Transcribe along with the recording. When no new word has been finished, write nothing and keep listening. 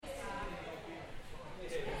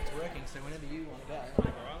So whenever you want to go.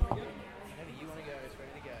 Whenever you want to go, it's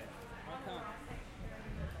ready to go. I can't.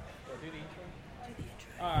 Do I do the intro?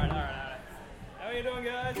 Alright. How are you doing,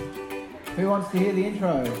 guys? Who wants to hear the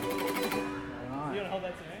intro? You want to hold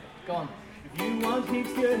that to me? Go on. If you want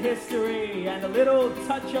heaps good history and a little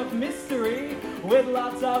touch of mystery with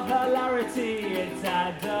lots of hilarity, it's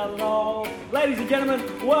Adelaide. Ladies and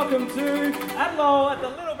gentlemen, welcome to Adelaide at the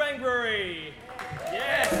Little Bang Brewery.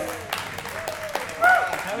 Yes.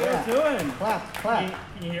 How are you doing? Clap. Can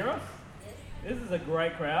you hear us? This is a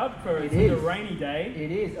great crowd for It such a is. rainy day.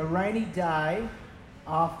 It is a rainy day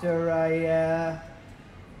after a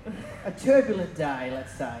turbulent day,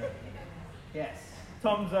 let's say. Yes.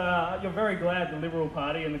 Tom's, you're very glad the Liberal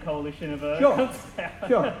Party and the coalition have Sure. come out.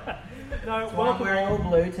 Sure. No, So I'm wearing all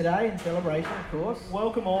blue today in celebration, of course.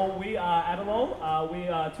 Welcome all. We are Adelol. We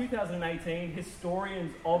are 2018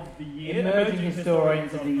 Historians of the Year. Emerging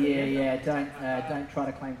historians of the year. Yeah. Don't try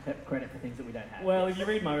to claim credit for things that we don't have. Well, if you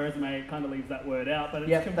read my resume, it kind of leaves that word out, but it's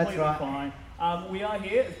Yep, completely that's right. fine. We are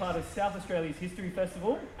here as part of South Australia's History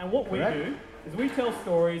Festival, and what Correct. we do is we tell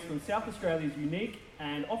stories from South Australia's unique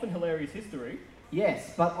and often hilarious history.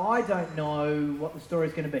 Yes, but I don't know what the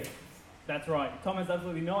story's going to be. That's right. Tom has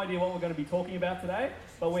absolutely no idea what we're going to be talking about today,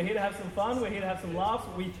 but we're here to have some fun. We're here to have some laughs.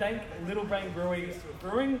 We thank Little Bang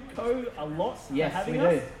Brewing Co. a lot for Yes, having we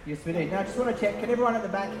us. do. Yes, we do. Now, I just want to check. Can everyone at the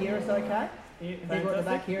back hear us okay? Yeah, People at the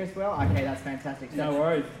back fantastic. here as well? Okay, that's fantastic. No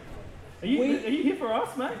worries. Are you here for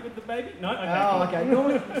us, mate, with the baby? No? Okay.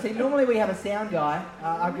 Oh, okay. Normally we have a sound guy.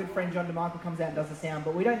 Our good friend John DeMichael comes out and does the sound,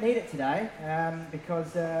 but we don't need it today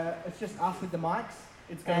because it's just us with the mics.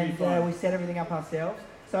 It's going to be And fun. we set everything up ourselves.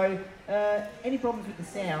 So any problems with the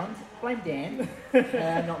sound, blame Dan,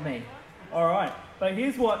 not me. All right. But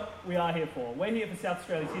here's what we are here for. We're here for South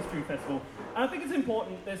Australia's History Festival. And I think it's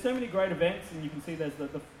important. There's so many great events, and you can see there's the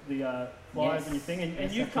flyers Yes. and your thing. And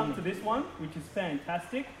Yes, you've come to absolutely. this one, which is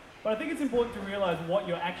fantastic. But I think it's important to realise what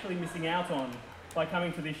you're actually missing out on by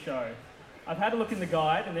coming to this show. I've had a look in the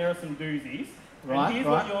guide, and there are some doozies. Right, and here's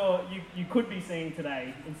right. what you could be seeing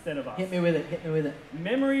today instead of us. Hit me with it.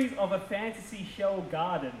 Memories of a Fantasy Shell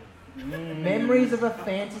Garden. Memories of a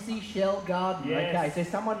fantasy shell garden. Yes. Okay, so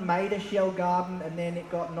someone made a shell garden and then it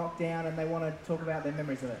got knocked down and they want to talk about their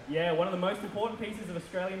memories of it. Yeah, one of the most important pieces of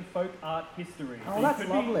Australian folk art history. Oh, So that's you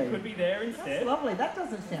lovely. Could be there That's instead. lovely. That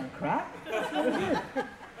doesn't sound crap. That's really good.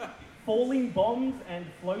 Falling bombs and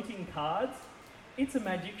floating cards. It's a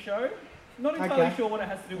magic show. Not entirely Okay. sure what it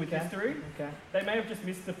has to do with Okay. history. Okay. They may have just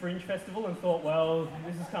missed the Fringe Festival and thought, well,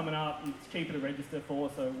 this is coming up, it's cheaper to register for,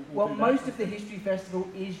 so Well, do that. most of the History Festival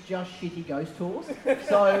is just shitty ghost tours.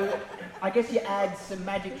 So I guess you add some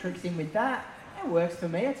magic tricks in with that. It works for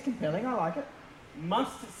me. It's compelling. I like it.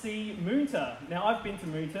 Must-see Moonta. Now, I've been to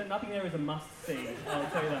Moonta. Nothing there is a must-see, I'll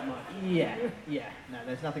tell you that much. Yeah. No,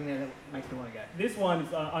 there's nothing there that makes me want to go. This one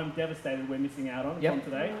is, I'm devastated we're missing out on. It's Yep. on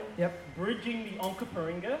today. Yep. Bridging the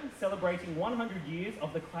Onkaparinga, celebrating 100 years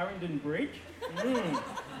of the Clarendon Bridge. That's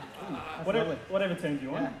Whatever, lovely. whatever turns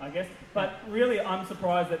you on, Yeah. I guess. But really, I'm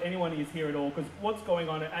surprised that anyone is here at all, because what's going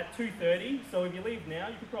on at 2:30, so if you leave now,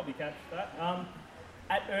 you could probably catch that.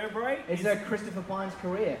 At Urbray, It's a Christopher Pine's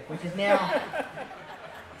career, which is now,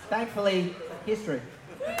 thankfully, history.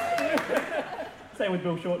 same with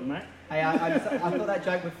Bill Shorten, mate. Hey, I thought that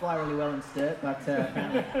joke would fly really well in Sturt, but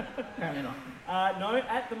apparently not. No,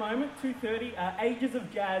 at the moment, 2:30, Ages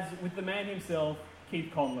of Jazz with the man himself,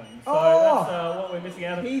 Keith Conlon. So Oh! that's what we're missing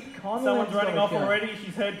out on. Keith Conlon. Someone's running off already.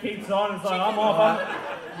 She's heard Keith's on. It's like, I'm off.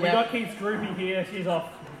 We Yeah. got Keith's groupie here. She's off.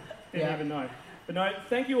 Didn't Yeah. even know. But no,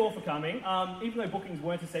 thank you all for coming. Even though bookings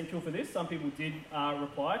weren't essential for this, some people did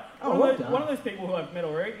reply. Oh, well done. One of those people who I've met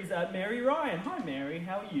already is Mary Ryan. Hi, Mary.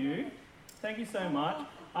 How are you? Thank you so much.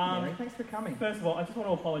 Mary, thanks for coming. First of all, I just want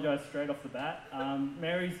to apologise straight off the bat.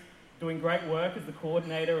 Mary's doing great work as the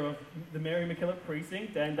coordinator of the Mary MacKillop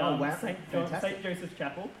Precinct and Oh, wow. St. Fantastic. Joseph's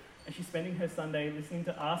Chapel. And she's spending her Sunday listening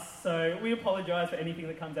to us, so we apologise for anything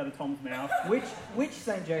that comes out of Tom's mouth. Which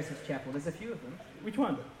St. Joseph's Chapel? There's a few of them. Which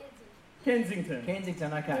one? Kensington.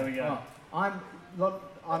 Kensington, okay. There we go. Oh,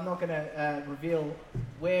 I'm not going to reveal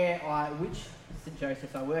which St.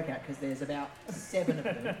 Joseph's I work at because there's about 7 of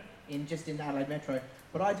them in Adelaide Metro.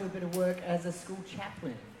 But I do a bit of work as a school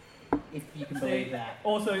chaplain, if you can believe that.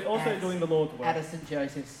 Also doing the Lord's work. At a St.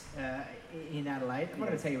 Joseph's in Adelaide. I'm not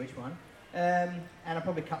going to tell you which one. And I'll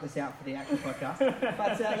probably cut this out for the actual podcast.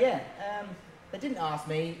 But they didn't ask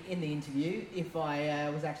me in the interview if I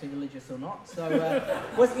was actually religious or not. So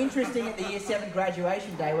what's interesting at the Year 7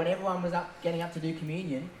 graduation day when everyone was getting up to do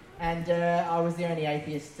communion, and I was the only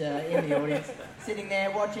atheist in the audience, sitting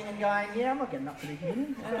there watching and going, yeah, I'm not getting up to do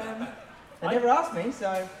communion. They never asked me,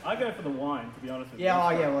 so... I go for the wine, to be honest with you.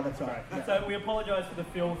 Yeah, well, that's right. Right. So we apologise for the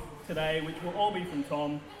filth today, which will all be from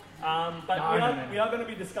Tom. But No. we are going to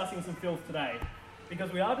be discussing some filth today,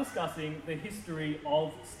 because we are discussing the history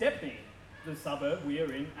of Stepney, the suburb we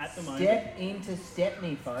are in at the moment. Step into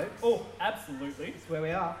Stepney, folks. Oh, absolutely. That's where we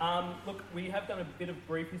are. Look, we have done a bit of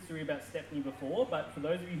brief history about Stepney before, but for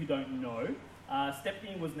those of you who don't know,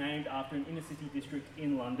 Stepney was named after an inner city district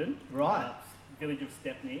in London. Right. Village of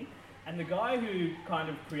Stepney. And the guy who kind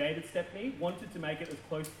of created Stepney wanted to make it as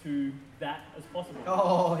close to that as possible.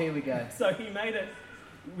 Oh, here we go. So he made it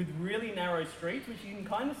with really narrow streets, which you can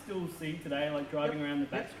kind of still see today, like driving around the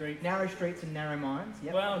back streets. Narrow streets and narrow minds.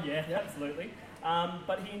 Yep. Well, yeah, absolutely.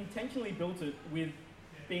 But he intentionally built it with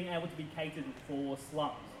being able to be catered for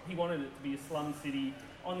slums. He wanted it to be a slum city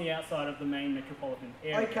on the outside of the main metropolitan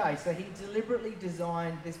area. Okay, so he deliberately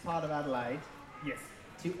designed this part of Adelaide Yes.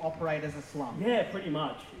 to operate as a slum. Yeah, pretty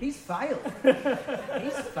much. He's failed.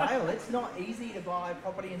 He's failed. It's not easy to buy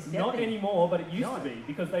property in Stepney. Not anymore, but it used No. to be,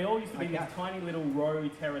 because they all used to be Okay. these tiny little row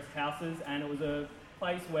terraced houses, and it was a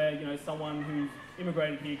place where, you know, someone who's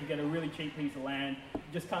immigrated here could get a really cheap piece of land,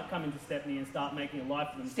 just can't come into Stepney and start making a life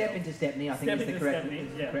for themselves. Step into Stepney, I think Step is the into correct, Stepney,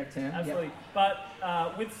 is the yeah, correct term. absolutely. Yep.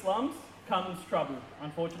 But with slums comes trouble,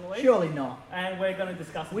 unfortunately. Surely not. And we're going to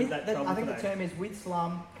discuss that trouble I think today. the term is with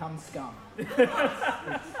slum comes scum. It's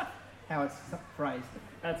how it's phrased.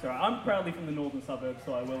 That's right. I'm proudly from the northern suburbs,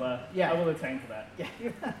 so I will. Yeah. I will attain to that. Yeah.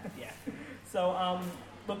 Yeah. So,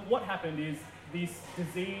 look, what happened is this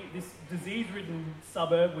disease-ridden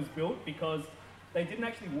suburb was built because they didn't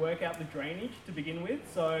actually work out the drainage to begin with.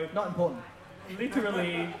 So, Not important.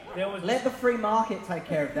 literally, there was. Let the free market take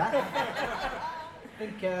care of that.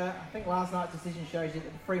 I think last night's decision shows you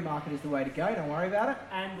that the free market is the way to go. Don't worry about it.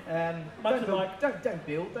 And Don't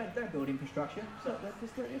build infrastructure. So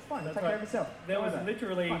it's fine. It'll That's take care right. of itself. there Don't was worry about it.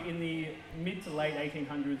 literally Fine. in the mid to late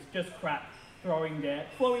 1800s just crap flowing down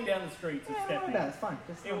the streets of Yeah, don't worry Stepney. about it. It's fine.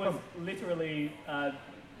 Just It no was problem. literally a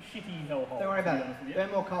shitty hellhole. Don't worry to be about honest with it. you.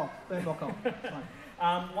 Burn more coal. Burn more coal. It's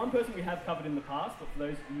fine. One person we have covered in the past, but for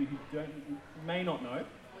those of you who may not know,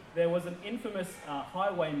 there was an infamous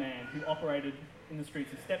highwayman who operated in the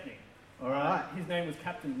streets of Stepney. All right. His name was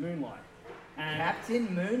Captain Moonlight. And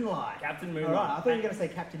Captain Moonlight. Captain All Moonlight. right. I thought you were going to say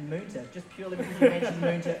Captain Moonter, just purely because you mentioned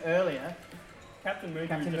Moonter earlier. Captain Moonlight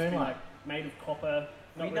Captain would just be Moonlight. like made of copper.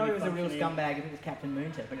 We not know he really was a real functioning. scumbag if it was Captain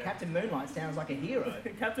Moonter, but Yeah. Captain Moonlight sounds like a hero.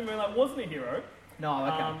 Captain Moonlight wasn't a hero. No,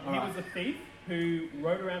 okay. all He right. was a thief who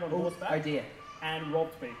rode around on horseback Oh dear. and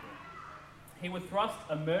robbed people. He would thrust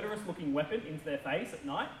a murderous-looking weapon into their face at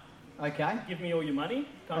night. Okay. Give me all your money,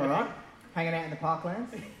 kind All of right. Hanging out in the parklands,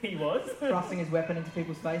 thing. He was. thrusting his weapon into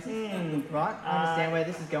people's faces. Hmm. Right. I understand where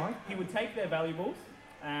this is going. He would take their valuables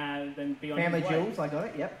and then be on Family his way. jewels. I got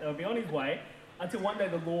it. Yep. They would be on his way until one day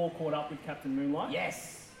the law caught up with Captain Moonlight.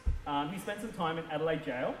 Yes. He spent some time in Adelaide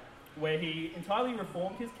jail, where he entirely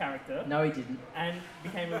reformed his character No, he didn't. and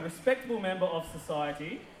became a respectable member of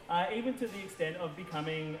society, even to the extent of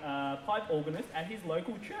becoming a pipe organist at his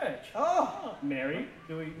local church. Oh, Mary,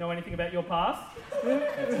 do we know anything about your past?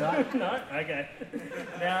 that's right. No? Okay.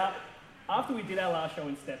 Now, after we did our last show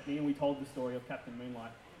in Stepney and we told the story of Captain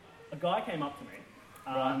Moonlight, a guy came up to me.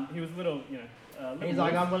 Right. He was a little, little He's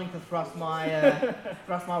like, loose. I'm willing to thrust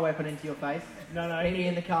my weapon into your face. No, Meet me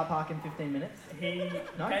in the car park in 15 minutes. He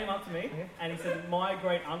No? came up to me Okay. and he said, my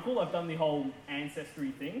great uncle, I've done the whole ancestry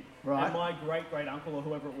thing, Right. and my great great uncle or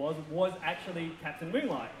whoever it was actually Captain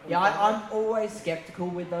Moonlight. Yeah, I'm always skeptical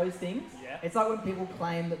with those things. Yeah. It's like when people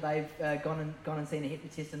claim that they've gone and seen a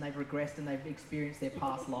hypnotist and they've regressed and they've experienced their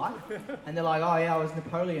past life, and they're like, oh yeah, I was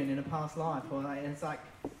Napoleon in a past life, and it's like,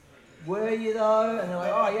 were you though? And they're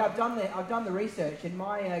like, oh yeah, I've done the research, and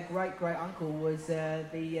my great great uncle was was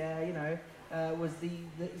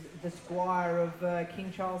the squire of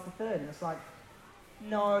King Charles III, and it's like,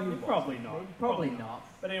 no, he wasn't. Probably not. Probably not.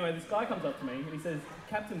 But anyway, this guy comes up to me and he says,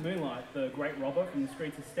 Captain Moonlight, the great robber from the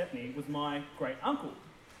streets of Stepney, was my great uncle.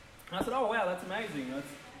 And I said, oh wow, that's amazing, that's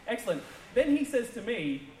excellent. Then he says to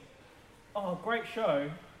me, oh, great show,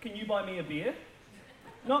 can you buy me a beer?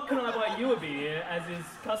 Not can I buy you a beer, as is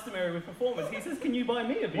customary with performers. He says, can you buy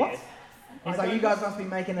me a beer? What? He's like, you guys must be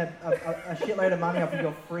making a shitload of money off of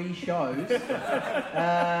your free shows.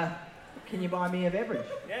 Can you buy me a beverage?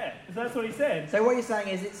 Yeah, so that's what he said. So what you're saying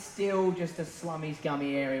is it's still just a slummy,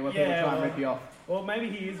 scummy area where people Yeah, try and well- rip you off. Well, maybe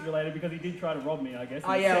he is related because he did try to rob me, I guess.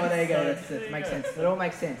 Oh in a yeah, well sense. there you go. So, That there you makes go. sense. It all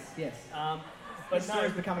makes sense. Yes. But This no,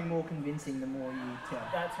 story's becoming more convincing the more you tell.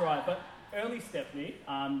 that's right. But early Stepney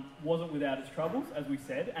wasn't without its troubles, as we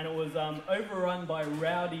said, and it was overrun by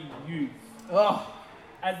rowdy youths. Oh,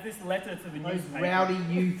 As this letter to the those newspaper. rowdy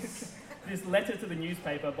youths. this letter to the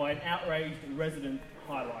newspaper by an outraged resident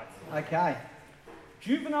highlights. Okay.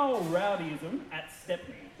 Juvenile rowdyism at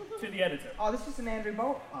Stepney. To the editor. Oh, this is an Andrew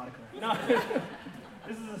Bolt article. No,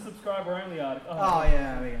 this is a subscriber-only article. Oh,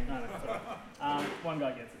 yeah, there we go. No, sorry. One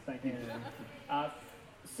guy gets it, thank you.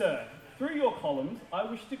 Sir, through your columns, I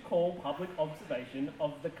wish to call public observation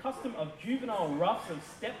of the custom of juvenile roughs of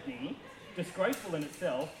Stepney, disgraceful in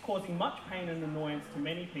itself, causing much pain and annoyance to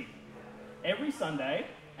many people. Every Sunday,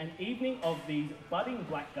 an evening of these budding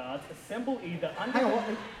blackguards assemble either under... Hang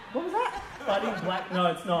on, what was that? Budding black... No,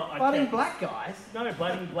 it's not. Budding black guys? No,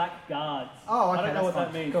 budding blackguards. Oh, okay, I don't know what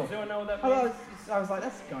that's that means. cool. Does anyone know what that Oh, means? I was like,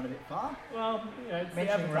 that's going a bit far. Well, you know, it's the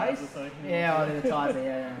Mentioning advertiser, race? so... Yeah, I did the title,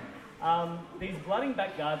 yeah. These blooding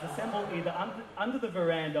blackguards assemble either under the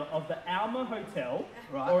veranda of the Alma Hotel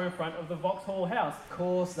Right. or in front of the Vauxhall House. Of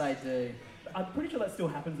course they do. I'm pretty sure that still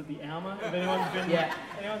happens at the Alma. If anyone's been, Yeah.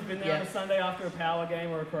 anyone's been there Yeah. on a Sunday after a Power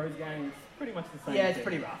game or a Crows game, it's pretty much the same. Yeah, it's thing.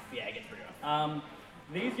 pretty rough. Yeah, it gets pretty rough.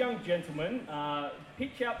 These young gentlemen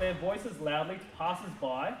pitch out their voices loudly to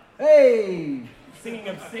passers-by, Hey! singing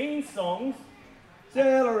obscene songs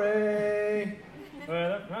Celery!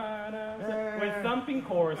 with thumping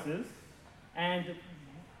choruses and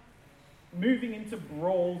moving into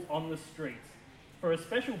brawls on the streets for a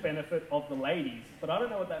special benefit of the ladies. But I don't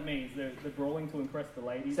know what that means. They're brawling to impress the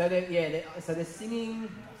ladies. So they're singing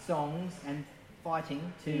songs and fighting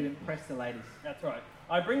to impress the ladies. That's right.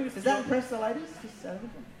 I bring this. Does that impress the ladies? Just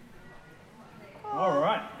All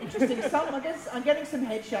right. interesting. I guess I'm getting some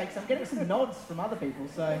head shakes. I'm getting some nods from other people.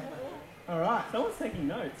 So, all right. Someone's taking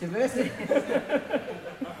notes. Diversity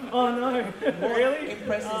Oh no! Really?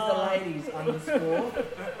 impresses the ladies. Underscore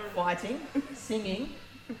fighting, singing.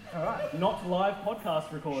 All right. Not live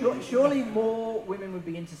podcast recording. Surely more women would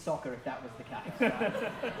be into soccer if that was the case.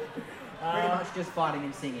 Right? Pretty much just fighting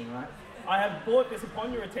and singing, right? I have brought this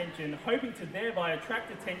upon your attention, hoping to thereby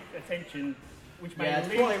attract attention, which may Yeah, it's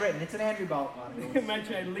lead, poorly written. It's an Andrew Bolt article.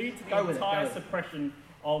 may lead to Go the with it, go entire with it. suppression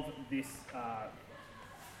of this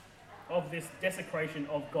desecration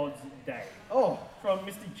of God's day. Oh, From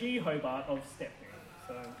Mr. G. Hobart of Stepney.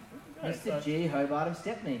 So, there you go. Mr. G. Hobart of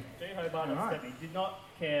Stepney. G. Hobart of Alright. Stepney did not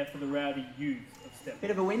care for the rowdy youths of Stepney.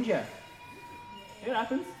 Bit of a whinger. It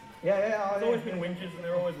happens. Yeah. There's always been whingers and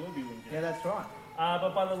there always will be whingers. Yeah, that's right.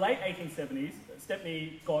 But by the late 1870s,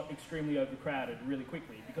 Stepney got extremely overcrowded really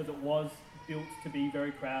quickly because it was built to be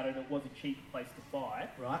very crowded. It was a cheap place to buy.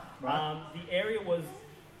 Right. The area was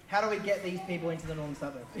How do we get these people into the northern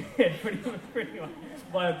suburbs? pretty much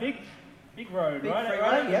by a big road, Big right? free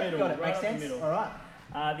right road? up the Yep, middle, got it. right Makes up the sense. middle. All right.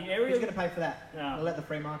 The area Who's going to pay for that? Yeah. We'll let the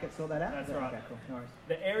free market sort that out? That's Is that- right. Okay, cool. No worries.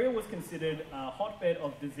 The area was considered a hotbed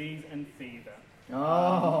of disease and fever.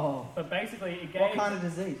 Oh. But basically, it gave. What kind of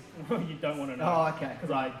disease? You don't want to know. Oh, okay.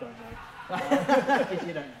 Because I don't know. Because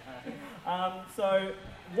you don't know. So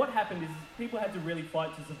what happened is people had to really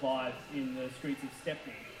fight to survive in the streets of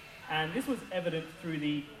Stepney, and this was evident through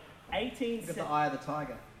the They got the eye of the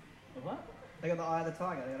tiger. What? They got the eye of the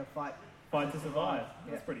tiger. They got to fight. Fight to survive.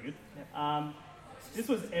 Yeah. That's pretty good. Yep. This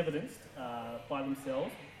was evidenced by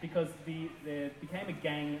themselves because there became a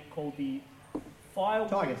gang called the Firewood.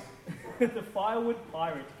 Tigers. The Firewood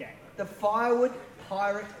Pirate Gang. The Firewood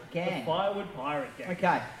Pirate Gang. The Firewood Pirate Gang.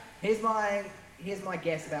 Okay. Here's my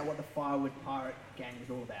guess about what the Firewood Pirate Gang is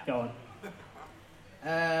all about. Go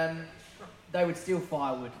on. They would steal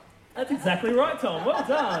firewood. That's exactly right, Tom. Well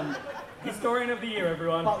done. Historian of the year,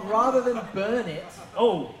 everyone. But rather than burn it,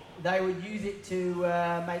 Oh, they would use it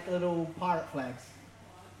to make little pirate flags.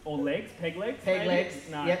 or legs, peg legs. Peg maybe? legs.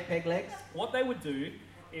 No. Yep, peg legs. What they would do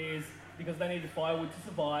is, because they needed firewood to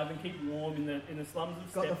survive and keep warm in the slums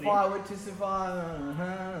of Got the Stepney, firewood to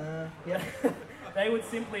survive. Yep. they would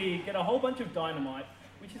simply get a whole bunch of dynamite,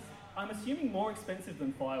 which is, I'm assuming, more expensive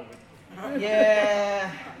than firewood.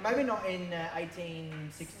 Yeah, maybe not in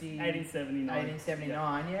 1860. 1879.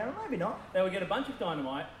 1879, yeah, well, maybe not. They would get a bunch of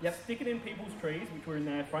dynamite, Yep. stick it in people's trees, which were in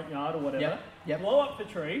their front yard or whatever, Yep. blow up the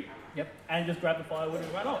tree, Yep. and just grab the firewood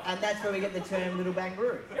and run off. And that's where we get the term Little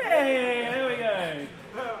Bangaroo. Hey, there we go.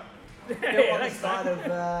 Built Hey, on the thanks, side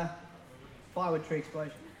mate. of firewood tree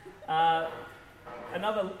explosion.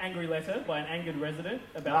 Another angry letter by an angered resident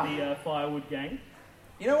about the firewood gang.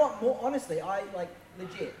 You know what? More honestly, I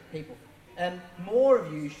legit people. More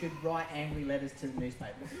of you should write angry letters to the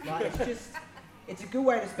newspapers. Like it's a good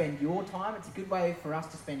way to spend your time. It's a good way for us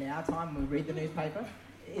to spend our time when we read the newspaper.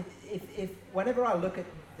 If whenever I look at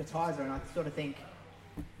the Tizer and I sort of think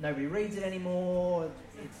nobody reads it anymore,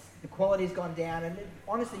 the quality's gone down, and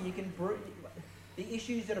honestly, you can the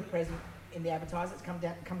issues that are present in the advertisers comes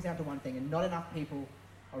down to one thing, and not enough people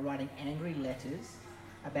are writing angry letters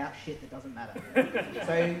about shit that doesn't matter.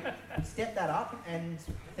 So step that up and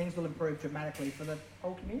things will improve dramatically for the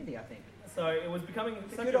whole community, I think. So it was becoming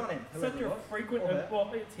such good a, on him, such whoever it a was. frequent... Or her.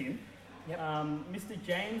 well, it's him. Yep. Mr.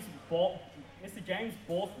 James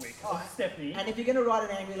Borthwick Oh, of Stepney. And if you're going to write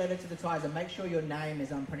an angry letter to the Tizer, make sure your name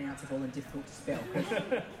is unpronounceable and difficult to spell. 'Cause,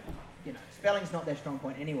 you know, spelling's not their strong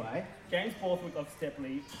point anyway. James Borthwick of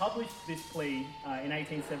Stepney published this plea in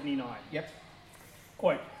 1879. Yep.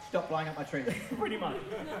 Quote, Stop blowing up my tree. pretty much.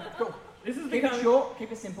 Cool. This is Keep it becoming... short,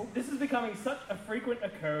 keep it simple. This is becoming such a frequent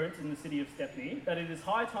occurrence in the city of Stepney that it is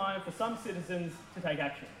high time for some citizens to take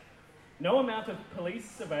action. No amount of police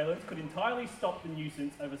surveillance could entirely stop the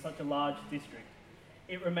nuisance over such a large district.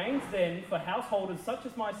 It remains then for householders such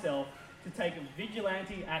as myself to take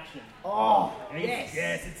vigilante action. Oh, And yes.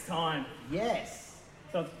 Yes, it's time. Yes.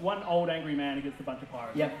 So it's one old angry man against a bunch of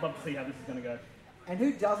pirates. Yep. I'd love to see how this is going to go. And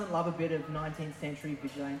who doesn't love a bit of 19th century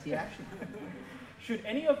vigilante action? Should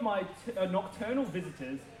any of my nocturnal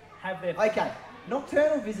visitors have their... Okay,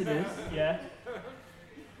 nocturnal visitors Yeah?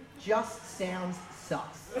 just sounds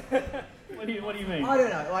sus. What do you mean? I don't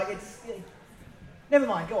know, like it's... Never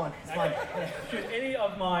mind, go on. It's fine. Should any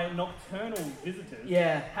of my nocturnal visitors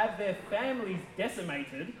Yeah. have their families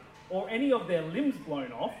decimated or any of their limbs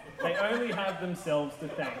blown off, they only have themselves to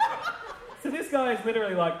thank. So this guy is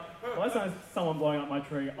literally like, if I see someone blowing up my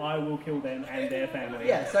tree, I will kill them and their family.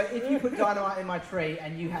 Yeah, so if you put dynamite in my tree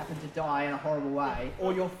and you happen to die in a horrible way,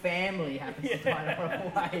 or your family happens to die in a horrible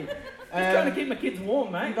way, Just trying to keep my kids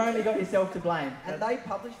warm, mate. you've only got yourself to blame. And they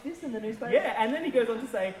published this in the newspaper? Yeah, and then he goes on to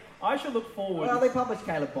say, I shall look forward... Well, they published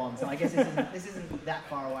Caleb Bond, so I guess this isn't that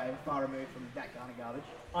far removed from that kind of garbage.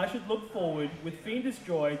 I should look forward with fiendish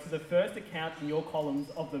joy to the first account in your columns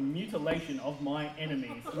of the mutilation of my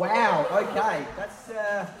enemies. Wow, okay, that's...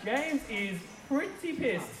 James is pretty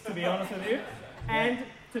pissed, to be honest with you. And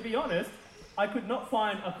to be honest, I could not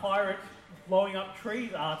find a pirate blowing up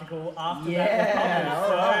trees article after that was published.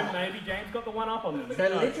 So alright. maybe James got the one up on them. So Who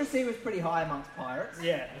knows? literacy was pretty high amongst pirates.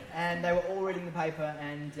 Yeah. And they were all reading the paper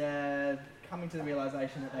and coming to the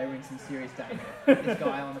realisation that they were in some serious danger. This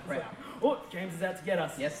guy on the prowl. Oh, James is out to get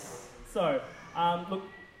us. Yes. So, look,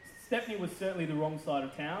 Stepney was certainly the wrong side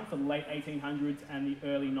of town for the late 1800s and the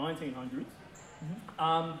early 1900s.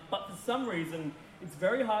 But for some reason, it's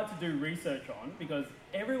very hard to do research on because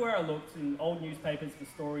everywhere I looked in old newspapers for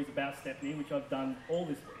stories about Stepney, which I've done all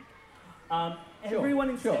this week, everyone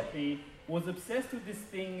in Stepney was obsessed with this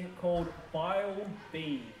thing called bile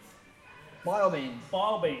beans. Bile beans.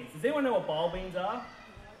 Bile beans. Does anyone know what bile beans are?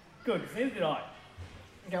 Good, because neither did I.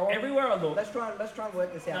 Okay, well, Everywhere I looked... let's try and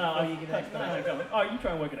work this out before you give an explanation. go on. Oh, you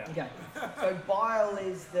try and work it out. Okay. So bile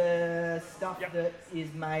is the stuff Yep. that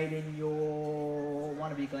is made in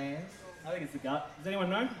one of your glands. I think it's the gut. Does anyone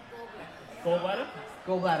know? Gallbladder?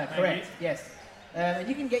 Gallbladder, Thank correct. you. Yes. And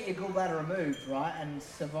you can get your gallbladder removed, right, and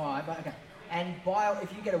survive. But, okay. And bile,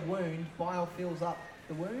 if you get a wound, bile fills up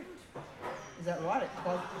the wound. Is that right? It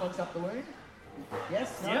clogs up the wound.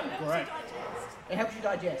 Yes. No? Yeah, great. It helps you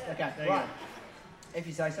digest. Okay. There you right. If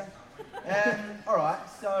you say so. All right.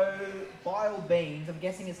 So bile beans. I'm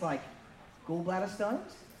guessing it's like gallbladder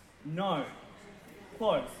stones. No.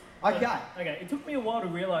 Close. Okay. Okay, it took me a while to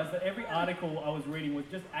realise that every article I was reading was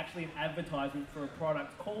just actually an advertisement for a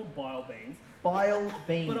product called bile beans. Bile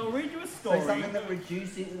beans. But I'll read you a So story. something that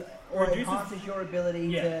reduces or Reduces- enhances your ability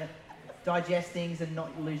Yeah. to digest things and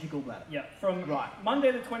not lose your gallbladder. Yeah, from Right.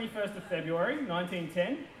 Monday the 21st of February,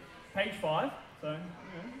 1910, page 5, so, you know,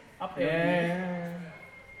 up there. Yeah.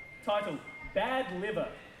 Title, Bad Liver.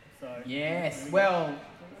 So, Yes. there we go. Well,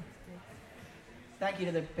 thank you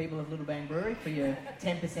to the people of Little Bang Brewery for your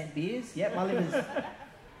 10% beers. Yeah, my liver's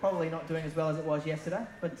probably not doing as well as it was yesterday.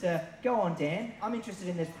 But go on, Dan. I'm interested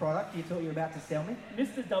in this product you're about to sell me.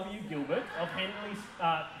 Mr. W. Gilbert of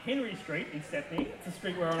Henry Street in Stepney. It's the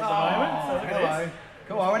street we're on at the moment. So look at hello. this.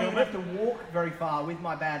 Cool. I won't even Gilbert. have to walk very far with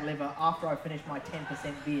my bad liver after I finish my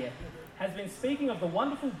 10% beer. Has been speaking of the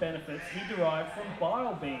wonderful benefits he derived from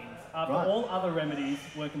bile beans after Right. all other remedies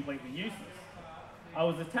were completely useless. I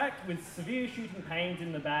was attacked with severe shooting pains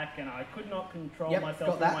in the back and I could not control Yep, myself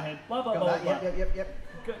got in that. my head. Blah, blah, Got blah, that. blah. Yep.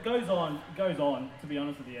 Goes on, to be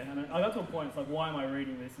honest with you. And I got to a point, it's like, why am I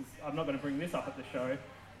reading this? I'm not going to bring this up at the show.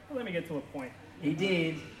 But let me get to a point. He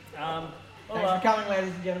did. Well, Thanks for coming,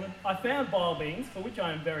 ladies and gentlemen. I found bile beans, for which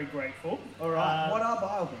I am very grateful. All right. What are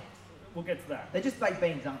bile beans? We'll get to that. They're just baked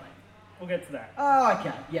beans, aren't they? We'll get to that. Oh,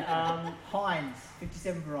 okay. Yeah. Heinz,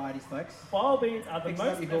 57 varieties, folks. Bile beans are the Fixes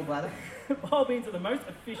up most your gallbladder. bile beans are the most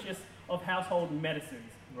efficacious of household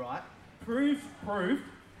medicines. Right. Proved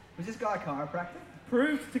Was this guy a chiropractor?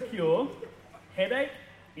 to cure headache,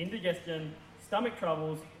 indigestion, stomach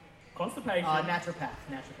troubles, Constipation. Naturopath.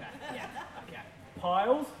 Yeah. Okay.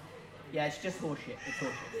 Piles. Yeah, it's just horseshit. It's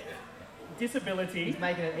horseshit. Yeah. Disability. He's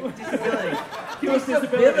making it disability. Cures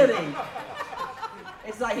disability.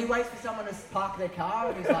 It's like he waits for someone to park their car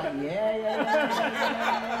and he's like,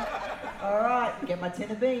 yeah. All right, get my tin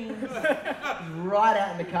of beans. He's right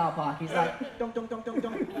out in the car park. He's like, dong.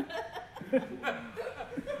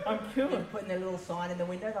 I'm They're cured. putting their little sign in the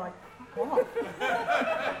window. They're like, fuck off.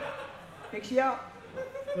 Fix you up.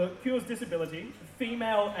 Look, cures disability.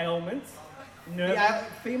 Female ailments. Nervous. Yeah,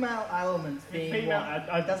 female ailments being Female.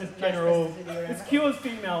 what? Doesn't Just no general. specificity around This that? cures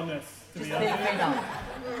femaleness. To Just be being honest.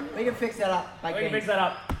 female. We can fix that up. Baked We can beans. fix that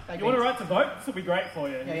up. Baked You want a beans. right to vote? This will be great for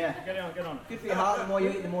you. Yeah. Get on. Good for your heart. The more you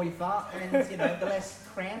eat, the more you fart, and the less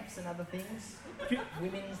cramps and other things. Cu-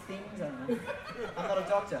 Women's things. I don't know. I'm not a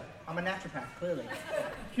doctor. I'm a naturopath. Clearly.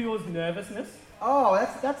 Cures nervousness. Oh,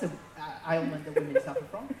 that's a ailment that women suffer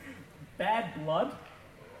from. Bad blood.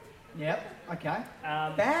 Yep. Okay.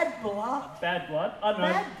 Bad Bad blood. blood. I don't know.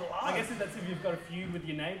 Bad blood. I guess if that's if you've got a feud with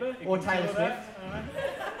your neighbour. it Or can Taylor cure that. I don't know.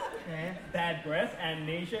 Yeah. Bad breath,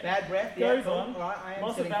 amnesia. Bad breath. Yeah. Goes Cool. on. All right. I am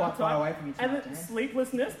Loss sitting of quite far appetite, away from you and tonight, then Dan.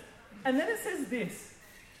 sleeplessness. And then it says this,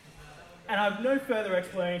 and I have no further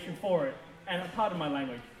explanation for it. And pardon my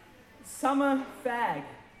language. Summer fag.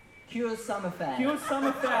 Cures summer fag. Cures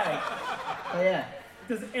summer fag. Oh, yeah.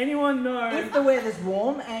 Does anyone know? If the weather's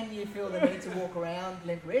warm and you feel the need to walk around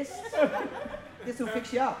limp wrists, this will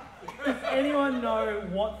fix you up. Does anyone know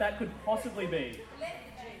what that could possibly be?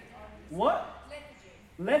 What?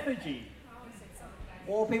 Lethargy.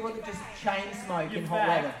 Or people that just chain smoke You're in hot fag.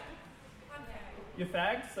 weather. You're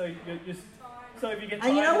fagged, so you're just. So if you get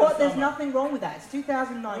And you tired know in what? the There's summer- nothing wrong with that. It's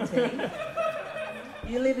 2019.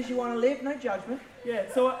 You live as you want to live, no judgment. Yeah,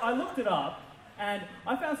 so I looked it up, and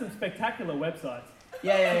I found some spectacular websites.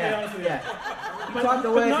 Yeah. honest with you. You But- type the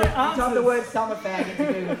but word. no You type the answers. word summer fag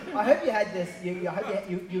into Google. I hope you had this. I hope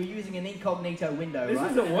you were using an incognito window, This right?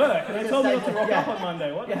 was at work, and they told me not to rock Yeah. up on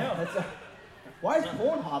Monday. What the Yeah. hell? Why is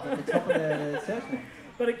Pornhub at the top of the search bar?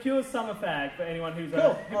 But it cures summer fag for anyone who's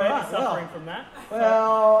Cool. who All may right, be suffering well. from that.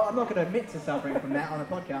 Well, I'm not going to admit to suffering from that on a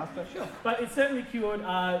podcast, but sure. But it certainly cured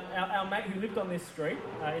our mate who lived on this street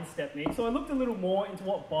in Stepney. So I looked a little more into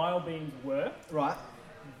what bile beans were. Right.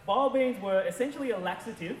 Bile beans were essentially a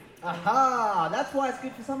laxative. Aha! That's why it's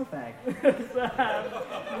good for summer fag.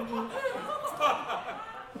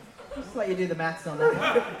 Just let you do the maths on that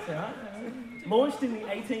one. It's all right. Launched in the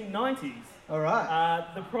 1890s, All right.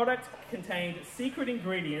 the product contained secret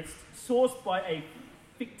ingredients sourced by a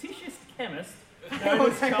fictitious chemist known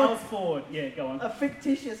as Hang on. Charles Ford. Yeah, go on. A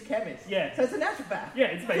fictitious chemist. Yeah. So it's a naturopath. Yeah,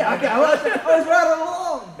 it's basically. Yeah, okay. I was right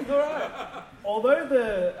along. All right. Although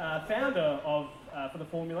the founder of for the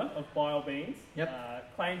formula of bile beans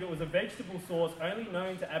Yep. claimed it was a vegetable source only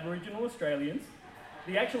known to Aboriginal Australians,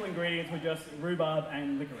 the actual ingredients were just rhubarb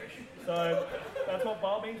and licorice. So that's what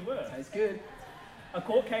bile beans were. Tastes good. A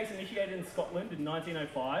court case initiated in Scotland in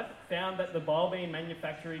 1905 found that the bile bean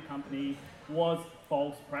manufacturing company was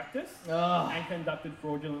false practice Oh, and conducted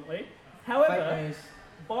fraudulently. fake However, news.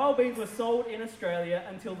 bile beans were sold in Australia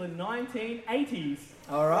until the 1980s.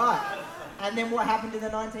 All right. And then what happened in the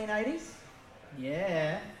 1980s?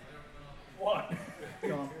 Yeah. What?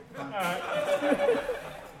 Go on. Go on. Alright.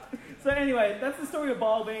 So anyway, that's the story of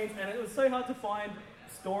bile beans, and it was so hard to find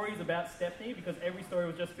stories about Stepney because every story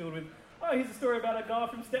was just filled with, oh, here's a story about a guy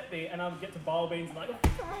from Stepney, and I'd get to bile beans and like,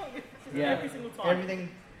 oh, Yeah. every single time. Everything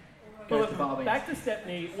Well, goes to bile beans. back to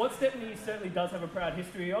Stepney, what Stepney certainly does have a proud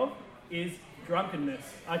history of is drunkenness.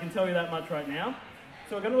 I can tell you that much right now.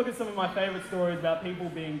 So we're going to look at some of my favourite stories about people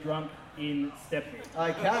being drunk in Stepney.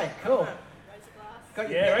 Okay, cool. Got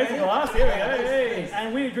your Yeah, pen raise the ready? glass, here we go. Yeah, Hey. please.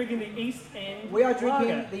 And we are drinking the East End We are drinking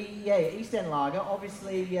Lager. the East End Lager,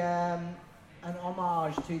 obviously an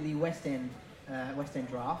homage to the West End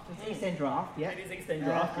draft. It's East End draft, yeah. It is East End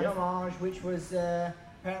Draft, An yes. homage, which was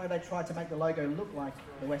apparently they tried to make the logo look like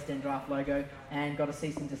the West End draft logo and got a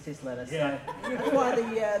cease and desist letter. Yeah. So that's why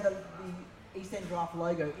the East End draft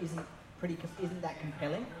logo isn't that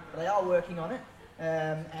compelling. But they are working on it.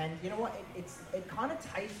 And you know what? It kind of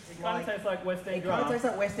tastes It kind of tastes like West End it kind of Draft tastes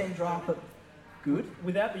like West End draft, but good.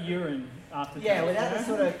 without the urine after. Yeah, without the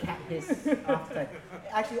sort of cat piss aftertaste.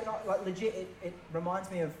 Actually, not like legit. It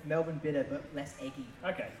reminds me of Melbourne bitter, but less eggy.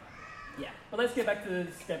 Okay, Yeah. but let's get back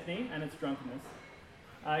to Stepney and its drunkenness.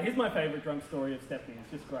 Here's my favourite drunk story of Stepney.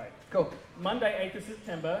 It's just great. Cool. Monday, 8th of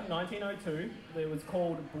September, 1902, it was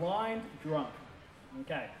called Blind Drunk.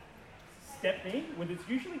 Okay. Stepney, with its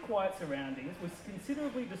usually quiet surroundings, was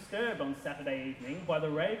considerably disturbed on Saturday evening by the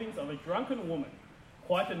ravings of a drunken woman.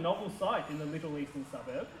 Quite a novel sight in the little eastern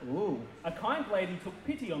suburb. Ooh. A kind lady took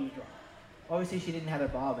pity on the drunk. Obviously, she didn't have her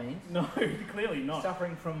bar beans. No, clearly not.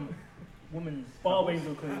 Suffering from woman's Bar troubles. beans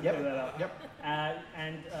will clear Yep. that up. Yep.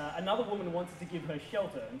 And another woman wanted to give her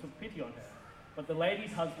shelter and took pity on her, but the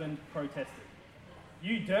lady's husband protested.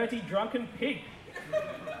 "You dirty, drunken pig!"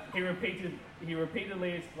 he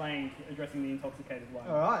repeatedly exclaimed, addressing the intoxicated wife.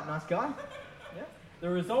 All right, nice guy. The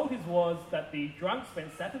result was that the drunk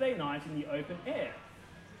spent Saturday night in the open air.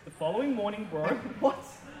 The following morning broke. What?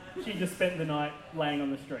 She just spent the night laying on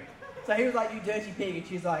the street. So he was like, "You dirty pig," and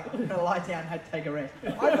she's like, "I'm gonna lie down, had to take a rest."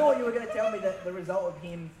 I thought you were gonna tell me that the result of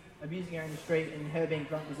him abusing her in the street and her being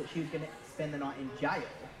drunk was that she was gonna spend the night in jail.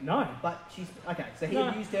 No. But she's okay. So he No.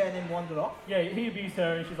 abused her and then wandered off. Yeah, he abused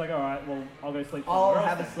her, and she's like, "All right, well, I'll go sleep I'll somewhere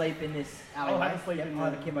have a else sleep in this I'll alleyway. have a sleep Yep, in I'll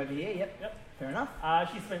have the- a Kim over here. Yep. Yep. Fair enough.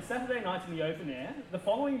 She spent Saturday night in the open air. The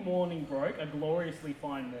following morning broke, a gloriously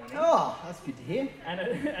fine morning. Oh, that's good to hear. And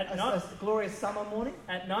at, A glorious summer morning.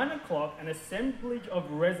 at 9 o'clock, an assemblage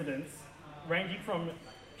of residents, ranging from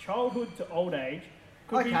childhood to old age,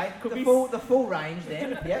 could Okay, be the full range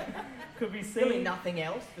then. Yep. could be Really seen nothing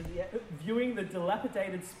else. But yeah. viewing the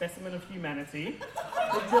dilapidated specimen of humanity.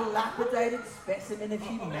 The dilapidated specimen of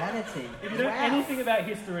humanity. If you know anything about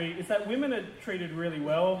history, it's that women are treated really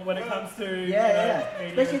well when it comes to Yeah. media.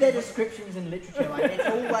 Especially their descriptions in literature. Like it's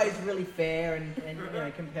always really fair and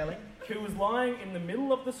compelling. Who was lying in the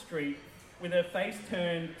middle of the street with her face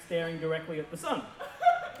turned, staring directly at the sun,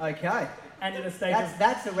 Okay. and in a state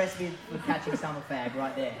That's a recipe for catching summer fag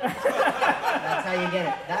right there. That's how you get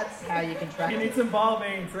it. That's how you can track you need it. some bar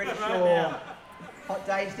beans. Pretty right sure. now. Hot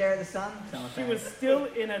day, stare at the sun. Summer She fag. was still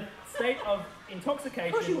in a state of intoxication,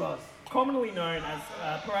 Of course she was. commonly known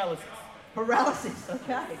as paralysis. Paralysis.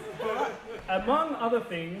 Okay. Among other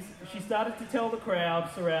things, she started to tell the crowd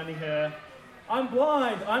surrounding her, I'm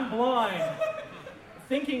blind,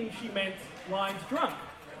 thinking she meant blind drunk.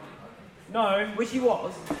 No, Which he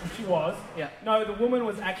was. she was. Yeah. No, the woman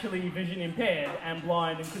was actually vision impaired and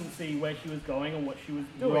blind and couldn't see where she was going and what she was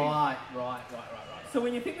doing. Right. So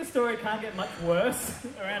when you think the story can't get much worse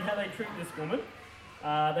around how they treat this woman,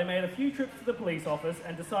 they made a few trips to the police office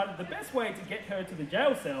and decided the best way to get her to the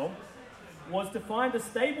jail cell was to find a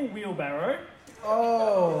stable wheelbarrow,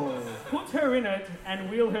 Oh. put her in it, and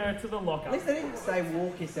wheel her to the At lockup. least they didn't say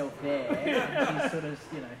walk yourself there. And she sort of,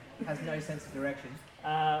 has no sense of direction.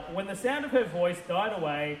 When the sound of her voice died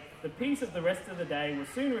away, the peace of the rest of the day was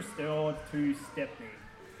soon restored to Stepney.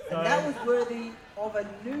 And that was worthy of a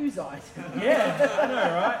news item. Yeah, I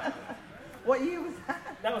know, right? What year was that?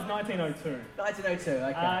 That was 1902. 1902,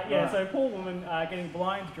 okay. Yeah, right. so poor woman getting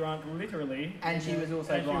blind drunk, literally. And she was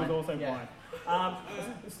also and blind. she was also Yeah. blind.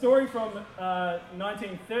 A story from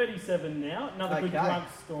 1937 now, another good Okay. drunk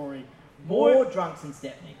story. More drunks in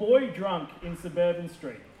Stepney. Boy drunk in suburban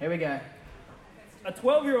street. Here we go. A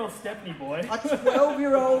 12-year-old Stepney boy. A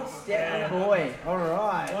 12-year-old Stepney Yeah. boy. All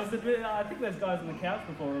right. Was I think those guys on the couch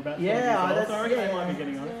before were about 12 Yeah, years old, that's so I reckon yeah, they might be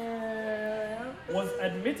getting on it. yeah. Was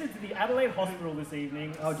admitted to the Adelaide Hospital this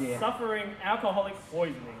evening, Oh, dear. suffering alcoholic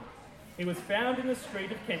poisoning. He was found in the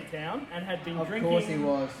street of Kent Town and had been Of drinking course he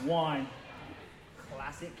was. wine.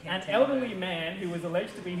 Classic An Kent elderly man who was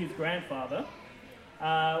alleged to be his grandfather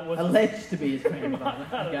was Alleged to be his grandfather.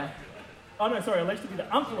 Okay. alleged to be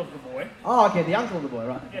the uncle of the boy. Oh, okay, the uncle of the boy,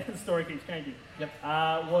 right. Yeah, the story keeps changing. Yep.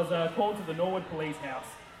 Was called to the Norwood Police House.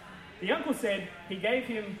 The uncle said he gave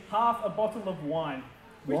him half a bottle of wine,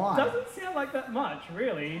 which Wine? doesn't sound like that much,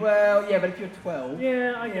 really. Well, yeah, but if you're 12...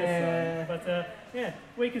 Yeah, I guess Yeah. so. But yeah,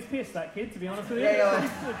 weak as piss, that kid, to be honest with you. Yeah,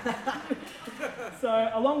 So,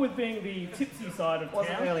 along with being the tipsy side of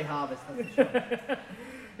wasn't town, early harvest, that's for sure.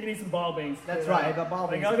 you need some bar beans. That's right, but bar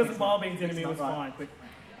beans I are got some fixed bar up. beans in Fixed me, up was right.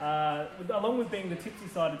 fine. Along with being the tipsy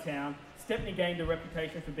side of town, Stepney gained a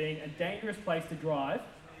reputation for being a dangerous place to drive,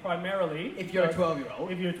 primarily... If you're a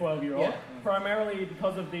 12-year-old. If you're a 12-year-old. Yeah. Primarily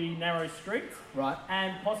because of the narrow streets, Right.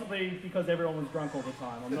 and possibly because everyone was drunk all the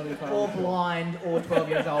time. I'm not entirely Or sure. blind, or 12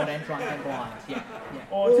 years old and drunk and blind. Yeah.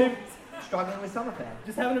 Or two- struggling with summer fag.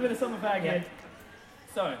 Just having a bit of summer fag Yeah. head.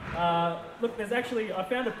 So, look, I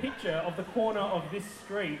found a picture of the corner of this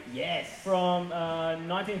street Yes. from And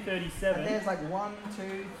 1937. there's like 1,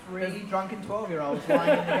 2, 3 drunken 12-year-olds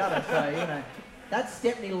lying in the gutter, so, that's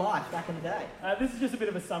Stepney life back in the day. This is just a bit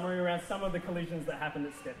of a summary around some of the collisions that happened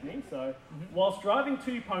at Stepney. So, whilst driving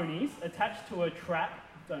two ponies attached to a trap,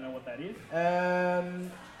 don't know what that is.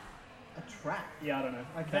 A trap. Yeah, I don't know.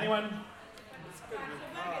 Does Okay. anyone?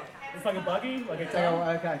 It's like a buggy, like a So, car.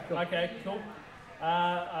 okay, cool. Okay, cool.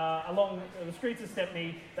 Along the streets of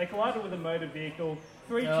Stepney, they collided with a motor vehicle.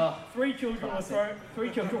 Three children were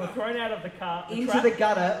thrown out of the car. Into trap. the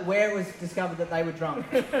gutter where it was discovered that they were drunk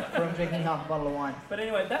from drinking half a bottle of wine. But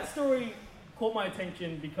anyway, that story caught my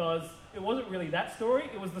attention because it wasn't really that story.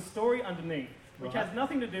 It was the story underneath, which Right. has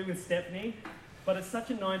nothing to do with Stepney, but it's such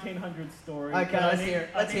a 1900s story. Okay, that I let's need- hear it.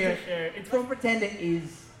 I Let's need hear to it. share it. It's Let's from pretend it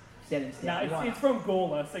is set in stone. no, it's from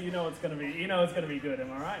Gawler, so you know it's gonna be. You know it's gonna be good.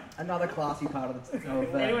 Am I right? Another classy part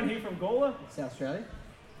of Anyone here from Gawler? South Australia.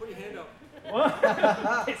 Put your hand up.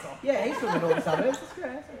 What? Piss off. Yeah, he's from the northern suburbs. That's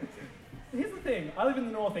great. Here's the thing. I live in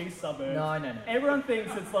the northeast suburbs. No. Everyone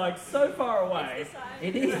thinks it's like so far away.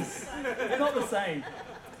 It is. It's not the same.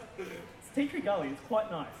 It's Tea Tree Gully. It's quite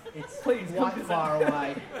nice. It's Please come quite visit. far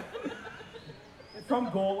away. It's from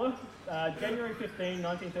Gawler, January 15,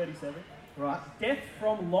 1937. Right. Death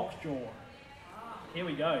from Lockjaw. Here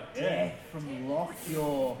we go. Yeah. Death from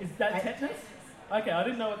Lockjaw. Is that And- tetanus? Okay, I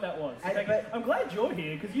didn't know what that was. And- Okay, but- I'm glad you're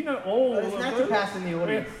here because you know all There's of them. naturopaths in the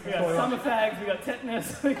audience. We That's got all summer right. fags, we got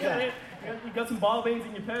tetanus, we got Yeah. it. You got some bile beans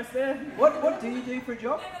in your purse there. What do you do for a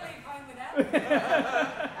job? Never leave home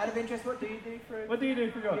without Out of interest, what do you do for a What do you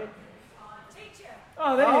do for your job? teacher.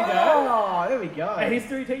 Oh, there you go. Oh, there we go. A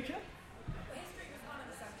history teacher? History was one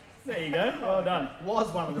of the subjects. There you go. Well done.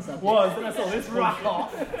 Was one of the subjects. Was, and that's all this Rock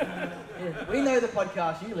bullshit. off. Yeah, we know the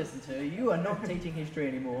podcast you listen to. You are not teaching history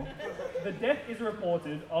anymore. The death is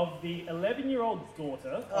reported of the 11-year-old daughter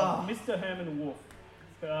of Oh. Mr. Herman Wolf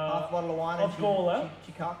Half a bottle of wine of and Gawler.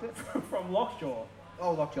 she carked it. from Lockjaw.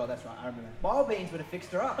 Oh, Lockjaw, that's right. I remember. Bile beans would have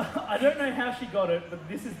fixed her up. I don't know how she got it, but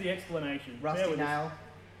this is the explanation. Bear Rusty with us. nail.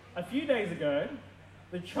 A few days ago,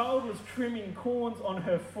 the child was trimming corns on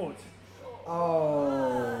her foot,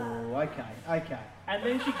 Oh, okay. and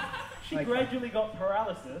then she Okay. gradually got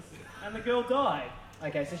paralysis, and the girl died.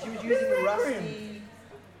 Okay, so she was using the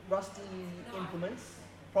rusty implements,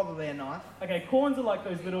 probably a knife. Okay, corns are like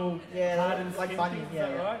those little Yeah, hardened like skin bunions, things, yeah, is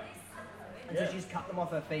that yeah. right? And Yeah. so she's cut them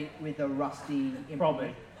off her feet with a rusty implement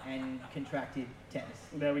Probably. and contracted tetanus.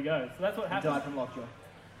 There we go. So that's what And happened. died from lockjaw.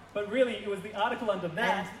 But really, it was the article under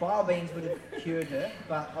that. And bile beans would have cured her,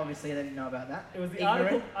 but obviously they didn't know about that. It was the Ignorant.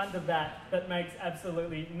 article under that makes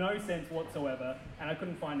absolutely no sense whatsoever, and I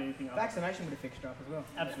couldn't find anything else. Vaccination would have fixed her up as well.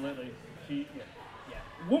 Absolutely. Yeah.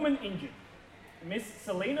 Woman injured. Miss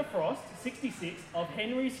Selena Frost, 66, of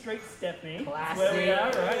Henry Street, Stepney. That's where we are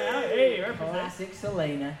right now. Hey, represent. Classic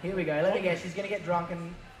Selena. Here we go. Let me guess. She's going to get drunk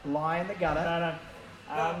and lie in the gutter.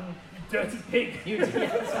 No. You dirty pig. You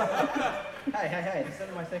Hey. This is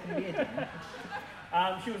only my second beer.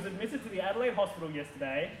 Damn. She was admitted to the Adelaide Hospital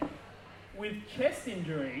yesterday with chest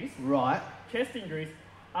injuries Right.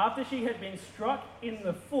 after she had been struck in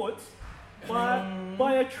the foot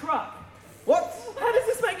by a truck. What? How does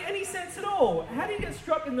this make any sense at all? How do you get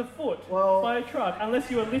struck in the foot Well- by a truck? Unless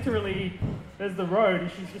you are literally, there's the road and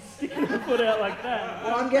she's just sticking her foot out like that.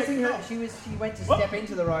 Well, I'm guessing she went to step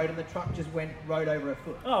into the road and the truck just rode over her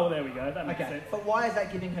foot. Oh, well, there we go. That makes Okay. sense. But why is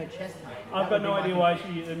that giving her chest pain? I've That got would be no my idea thing. why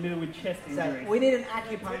she is admitted with chest So injuries. we need an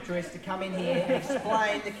acupuncturist to come in here and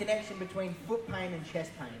explain the connection between foot pain and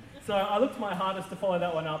chest pain. So I looked my hardest to follow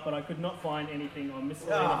that one up, but I could not find anything on Miss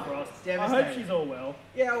Selena Oh, Frost. it's I hope devastating. she's all well.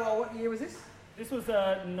 Yeah, well, what year was this? This was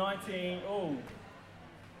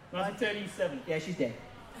 1937. Yeah, she's dead.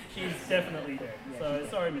 She's definitely dead. Yeah, So she's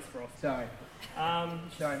dead. sorry, Miss Frost. Sorry,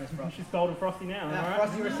 Miss Frost. She's cold and frosty now. am I right?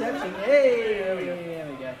 Frosty reception. Hey, There we go. there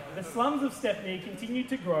we go. The slums of Stepney continued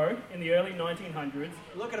to grow in the early 1900s.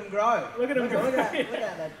 Look at them grow. Look at 'em grow. Look at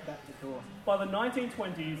that decor. By the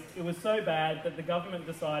 1920s, it was so bad that the government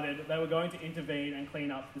decided they were going to intervene and clean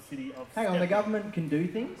up the city of Hang on, Stepney. the government can do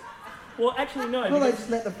things? Well, actually, no. Well, they because, just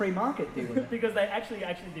let the free market deal with it. because they actually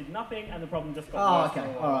did nothing and the problem just got Oh, worse. okay. for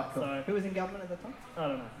a All while. right, cool. So, Who was in government at the time? I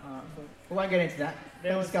don't know. All right, cool. We won't get into that.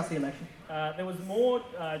 There We'll was- discuss the election. There was more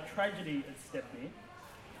tragedy at Stepney,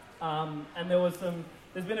 and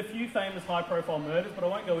there's been a few famous high-profile murders, but I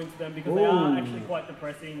won't go into them because they are Ooh. actually quite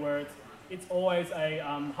depressing. Where it's always a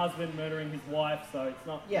husband murdering his wife, so it's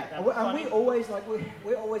not Yeah, that and we funny. always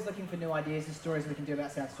we're always looking for new ideas and stories we can do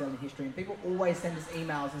about South Australian history, and people always send us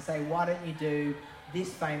emails and say, "Why don't you do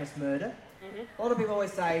this famous murder?" A lot of people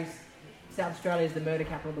always say South Australia is the murder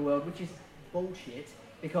capital of the world, which is bullshit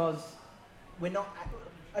because we're not.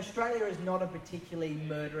 Australia is not a particularly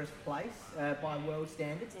murderous place by world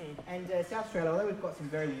standards, and South Australia, although we've got some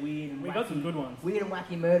very weird and We wacky, got some good ones. weird and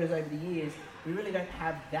wacky murders over the years, we really don't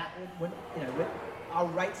have that. Our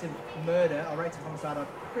rates of murder, our rates of homicide are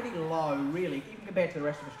pretty low, really, even compared to the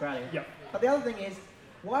rest of Australia. Yep. But the other thing is,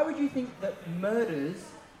 why would you think that murders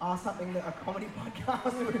are something that a comedy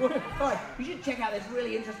podcast would like? You should check out this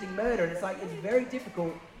really interesting murder, and it's like it's very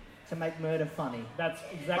difficult to make murder funny. That's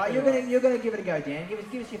But exactly you're right. gonna give it a go, Dan. Give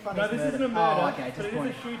us your funniest No, this murder. isn't a murder, Oh, okay, but it is a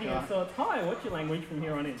disappointing. shooting, Right. and so it's hi, what's your language from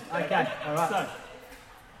here on in? Okay, all right. So,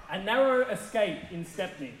 a narrow escape in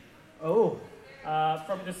Stepney. Oh,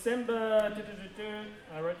 From December,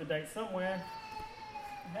 I wrote the date somewhere.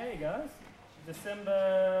 Hey guys,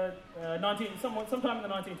 December sometime in the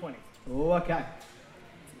 1920s. Oh, okay.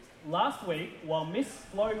 Last week, while Miss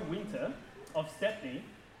Flo Winter of Stepney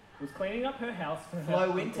was cleaning up her house for her Flo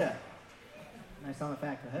uncle- Winter. No summer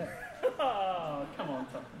fact for her. Oh, come on,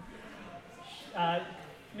 Tom.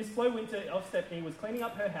 Miss Flo Winter of Stepney was cleaning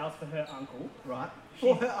up her house for her uncle. Right.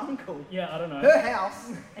 For her uncle. Yeah, I don't know. Her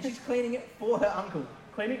house, and she's cleaning it for her uncle.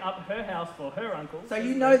 Cleaning up her house for her uncle. So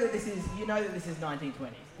you know that this is 1920s.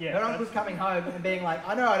 Yeah, Her that's- uncle's coming home and being like,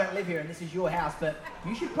 I know I don't live here and this is your house, but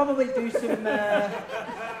you should probably do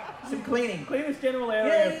some cleaning. Clean this general Yeah,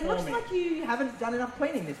 area it for looks me. like you haven't done enough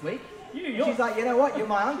cleaning this week. You're- She's like, you know what? You're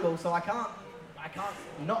my uncle, so I can't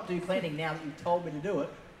not do cleaning now that you've told me to do it.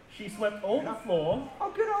 She swept all the floor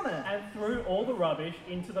Oh, good on her. and threw all the rubbish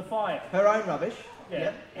into the fire. Her own rubbish. Yeah,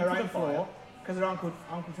 Yep. Her into own the floor. fire. Because her uncle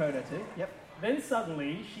told her to. Yep. Then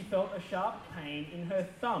suddenly she felt a sharp pain in her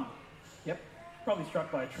thumb. Yep. Probably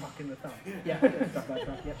struck by a truck in the thumb. Yeah. Struck by a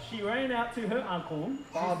truck. Yep. She ran out to her uncle,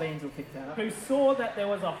 Fire beans will pick that up. who saw that there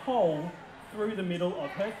was a hole through the middle of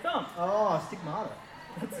her thumb. Oh, stigmata.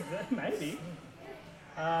 Maybe.